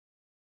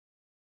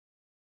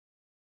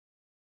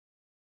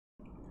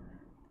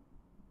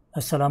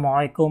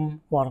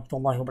Assalamualaikum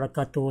warahmatullahi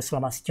wabarakatuh.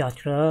 Selamat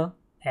sejahtera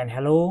and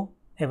hello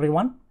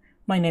everyone.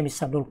 My name is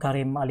Abdul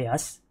Karim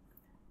alias.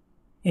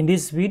 In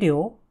this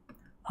video,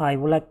 I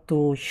would like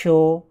to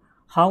show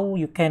how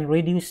you can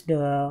reduce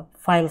the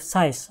file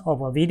size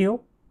of a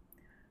video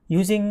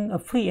using a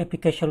free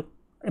application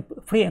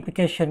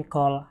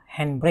called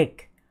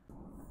Handbrake.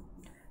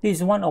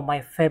 This is one of my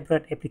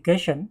favorite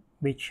applications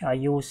which I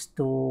use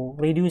to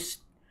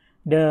reduce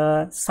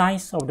the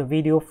size of the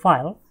video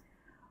file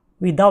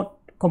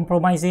without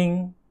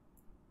compromising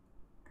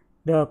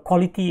the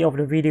quality of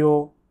the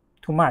video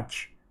too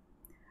much.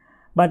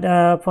 But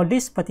for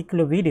this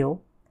particular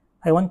video,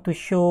 I want to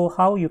show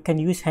how you can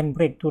use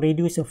Handbrake to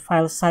reduce the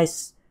file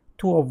size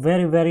to a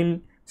very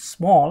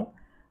small,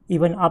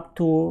 even up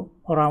to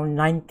around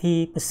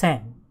 90%,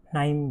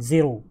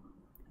 90%.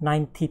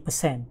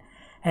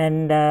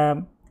 And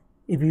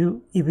if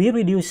we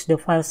reduce the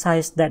file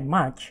size that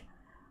much,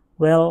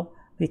 well,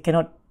 we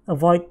cannot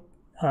avoid,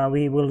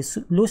 we will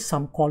lose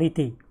some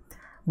quality.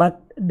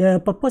 But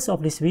the purpose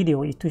of this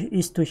video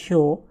is to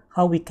show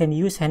how we can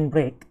use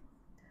Handbrake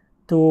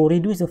to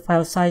reduce the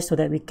file size so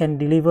that we can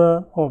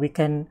deliver or we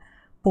can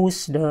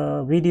post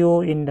the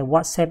video in the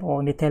WhatsApp or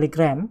in the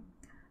Telegram,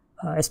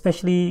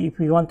 especially if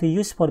we want to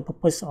use for the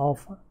purpose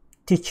of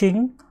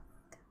teaching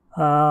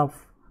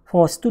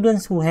for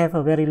students who have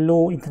a very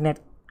low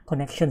internet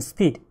connection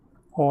speed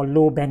or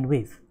low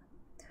bandwidth.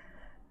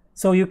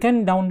 So you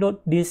can download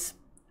this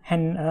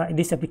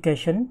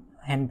application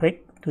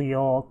Handbrake to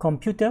your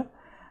computer.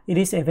 It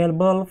is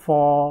available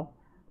for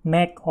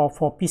Mac or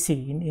for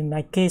PC. In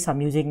my case, I'm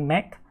using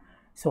Mac,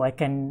 so I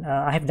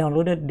have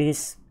downloaded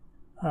this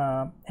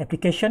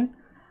application.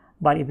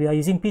 But if you are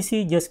using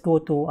PC, just go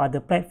to other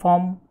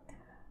platform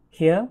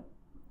here.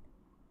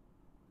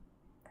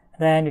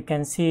 Then you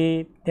can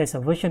see there's a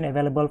version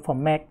available for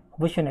Mac,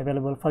 version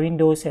available for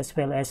Windows, as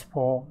well as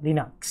for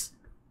Linux.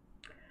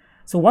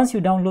 So once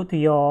you download to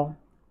your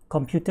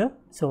computer,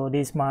 so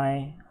this is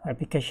my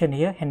application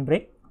here,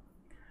 Handbrake.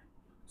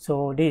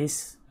 So this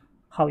is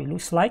how it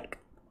looks like.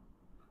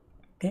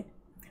 Okay,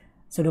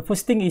 so the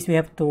first thing is we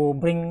have to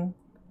bring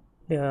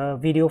the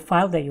video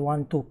file that you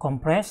want to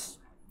compress.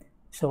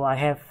 So I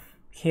have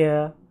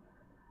here,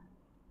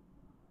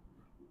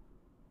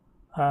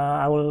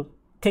 I will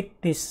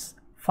take this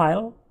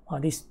file,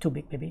 this is too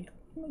big maybe,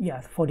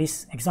 yeah, for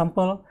this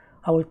example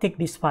I will take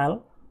this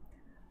file,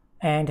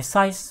 and the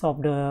size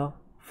of the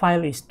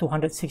file is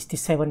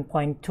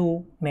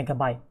 267.2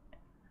 megabyte.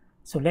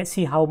 So let's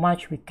see how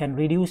much we can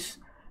reduce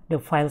the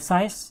file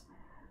size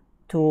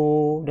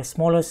to the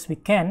smallest we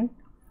can.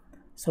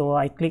 So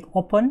I click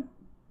open.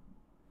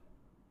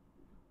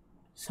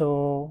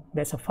 So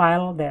there's a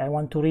file that I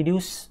want to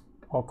reduce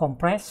or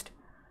compressed.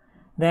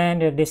 Then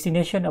the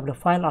destination of the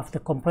file after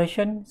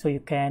compression, so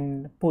you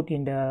can put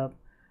in the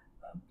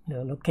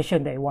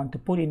location that you want to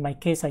put. In my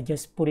case, I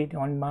just put it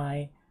on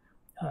my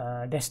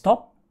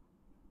desktop,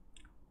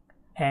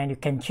 and you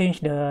can change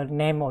the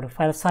name of the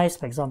file size.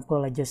 For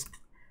example, I just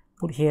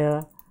put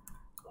here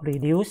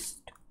reduced,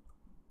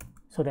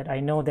 so that I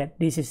know that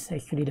this is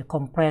actually the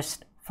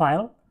compressed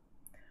file.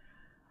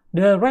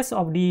 The rest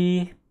of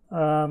the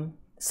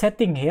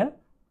setting here,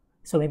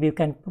 so maybe you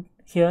can put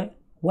here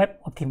web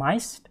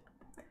optimized,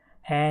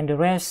 and the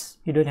rest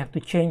you don't have to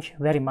change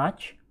very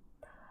much.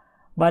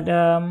 But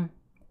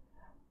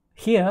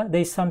here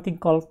there is something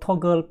called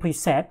toggle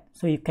preset,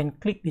 so you can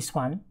click this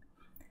one,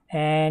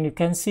 and you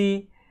can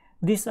see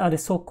these are the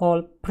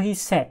so-called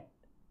preset.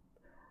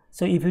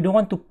 So if you don't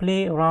want to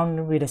play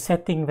around with the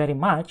setting very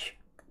much,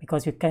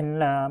 because you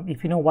can,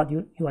 if you know what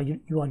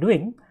you are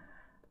doing,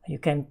 you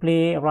can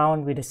play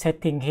around with the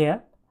setting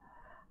here.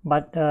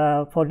 But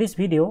for this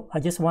video, I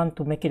just want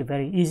to make it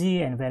very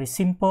easy and very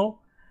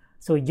simple.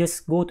 So you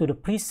just go to the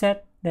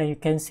preset, then you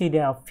can see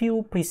there are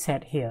few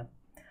preset here.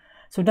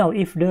 So now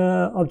if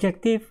the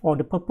objective or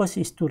the purpose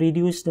is to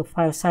reduce the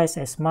file size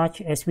as much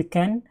as we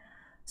can,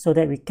 so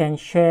that we can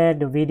share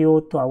the video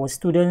to our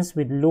students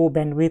with low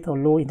bandwidth or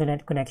low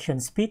internet connection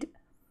speed.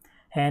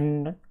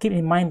 And keep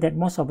in mind that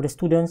most of the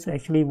students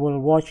actually will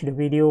watch the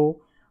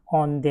video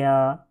on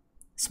their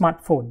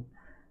smartphone,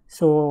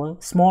 so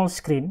small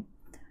screen.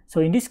 So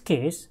in this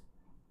case,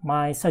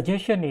 my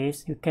suggestion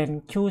is you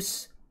can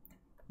choose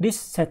this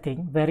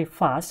setting very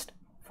fast,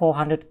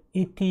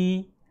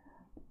 480p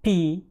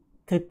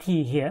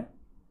 30 here.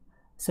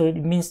 So it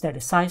means that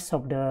the size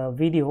of the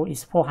video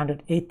is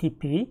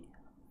 480p,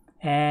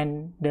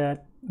 and the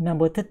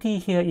number 30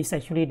 here is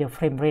actually the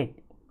frame rate.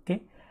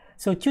 Okay,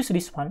 so choose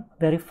this one,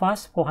 very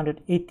fast,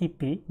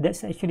 480p.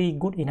 That's actually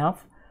good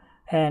enough,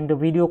 and the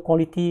video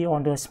quality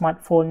on the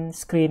smartphone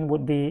screen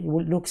would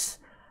looks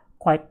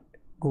quite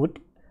good.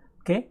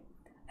 Okay,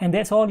 and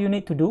that's all you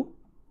need to do,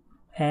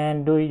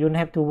 and you don't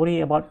have to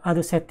worry about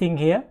other setting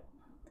here.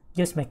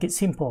 Just make it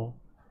simple.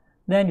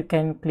 Then you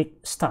can click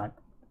start.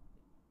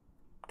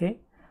 Okay,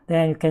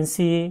 then you can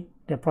see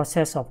the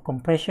process of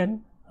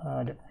compression.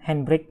 The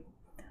Handbrake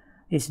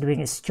is doing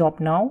its job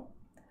now.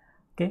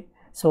 Okay,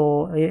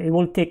 so it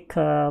will take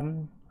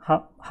how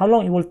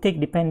long it will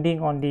take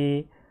depending on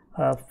the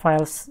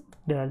files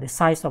the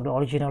size of the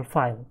original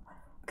file.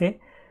 Okay,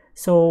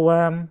 so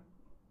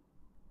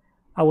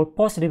I will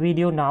pause the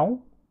video now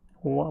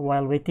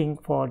while waiting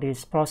for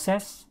this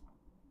process.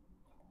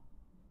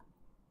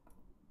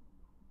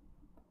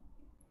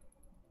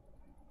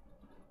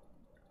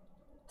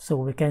 So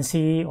we can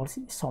see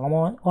it's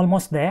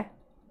almost there.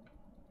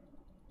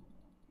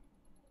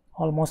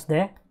 Almost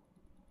there.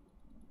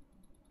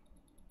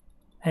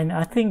 And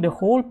I think the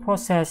whole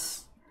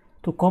process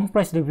to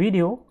compress the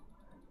video,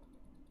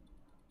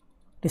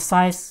 the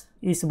size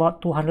is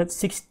about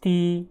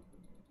 260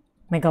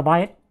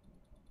 megabyte,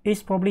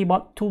 is probably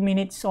about 2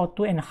 minutes or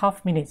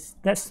 2.5 minutes.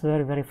 That's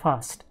very, very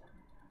fast.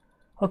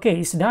 Okay,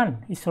 it's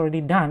done. It's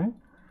already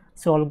done.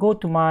 So I'll go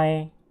to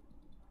my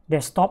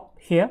desktop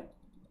here.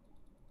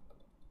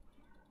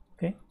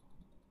 Okay.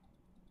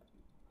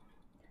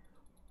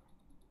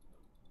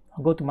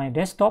 I'll go to my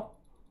desktop,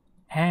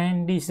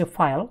 and this is the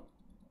file,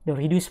 the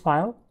reduced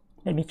file.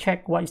 Let me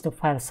check what is the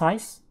file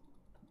size.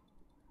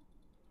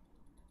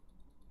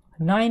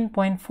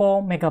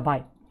 9.4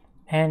 megabyte,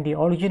 and the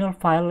original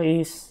file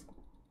is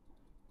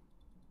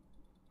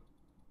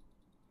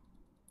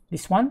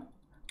this one,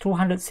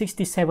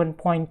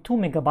 267.2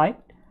 megabyte,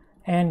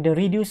 and the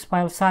reduced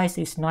file size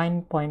is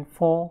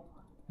 9.4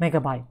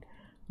 megabyte.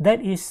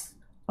 That is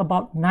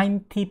about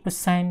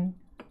 90%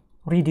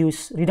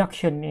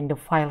 reduction in the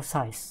file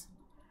size.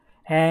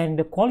 And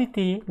the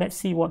quality, let's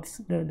see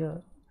what's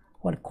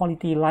what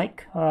quality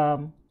like.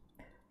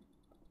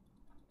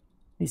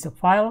 This is a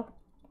file,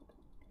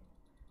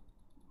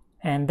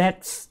 and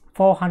that's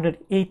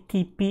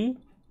 480p,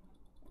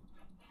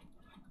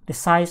 the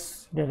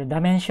size, the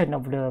dimension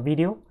of the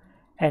video.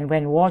 And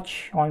when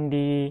watched on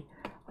the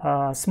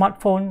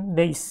smartphone,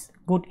 that is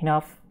good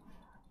enough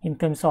in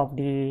terms of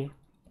the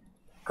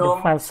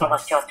file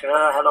size.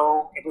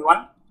 Hello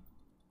everyone,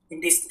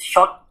 in this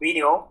short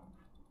video.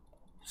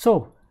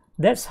 So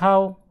that's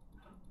how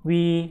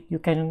you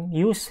can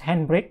use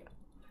Handbrake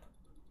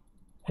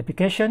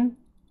application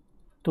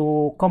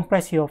to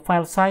compress your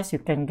file size. You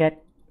can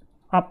get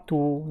up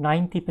to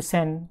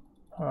 90%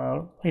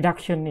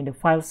 reduction in the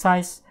file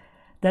size.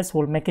 That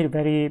will make it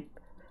very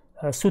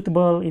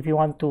suitable if you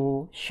want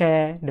to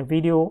share the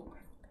video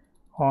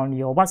on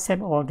your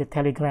WhatsApp or the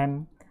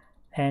Telegram,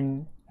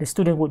 and the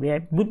student would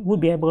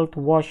be able to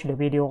watch the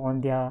video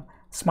on their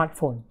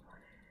smartphone.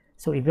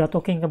 So if you are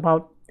talking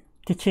about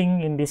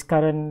teaching in this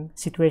current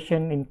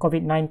situation in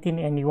COVID-19,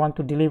 and you want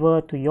to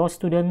deliver to your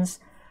students,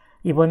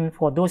 even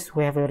for those who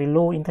have a very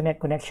low internet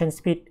connection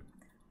speed,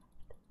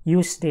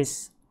 use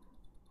this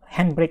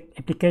Handbrake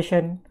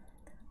application,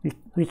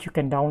 which you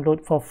can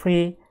download for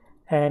free,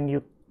 and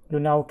you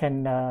now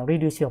can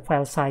reduce your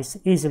file size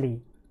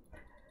easily.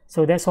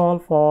 So that's all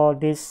for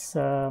this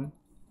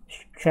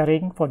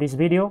sharing for this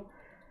video.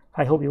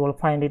 I hope you will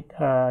find it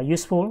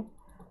useful.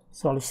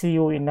 So I'll see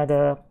you in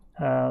another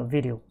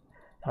video.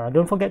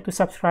 Don't forget to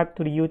subscribe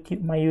to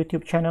my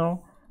YouTube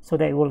channel, so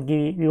that you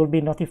will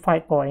be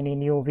notified for any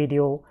new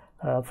video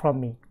from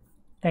me.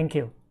 Thank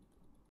you.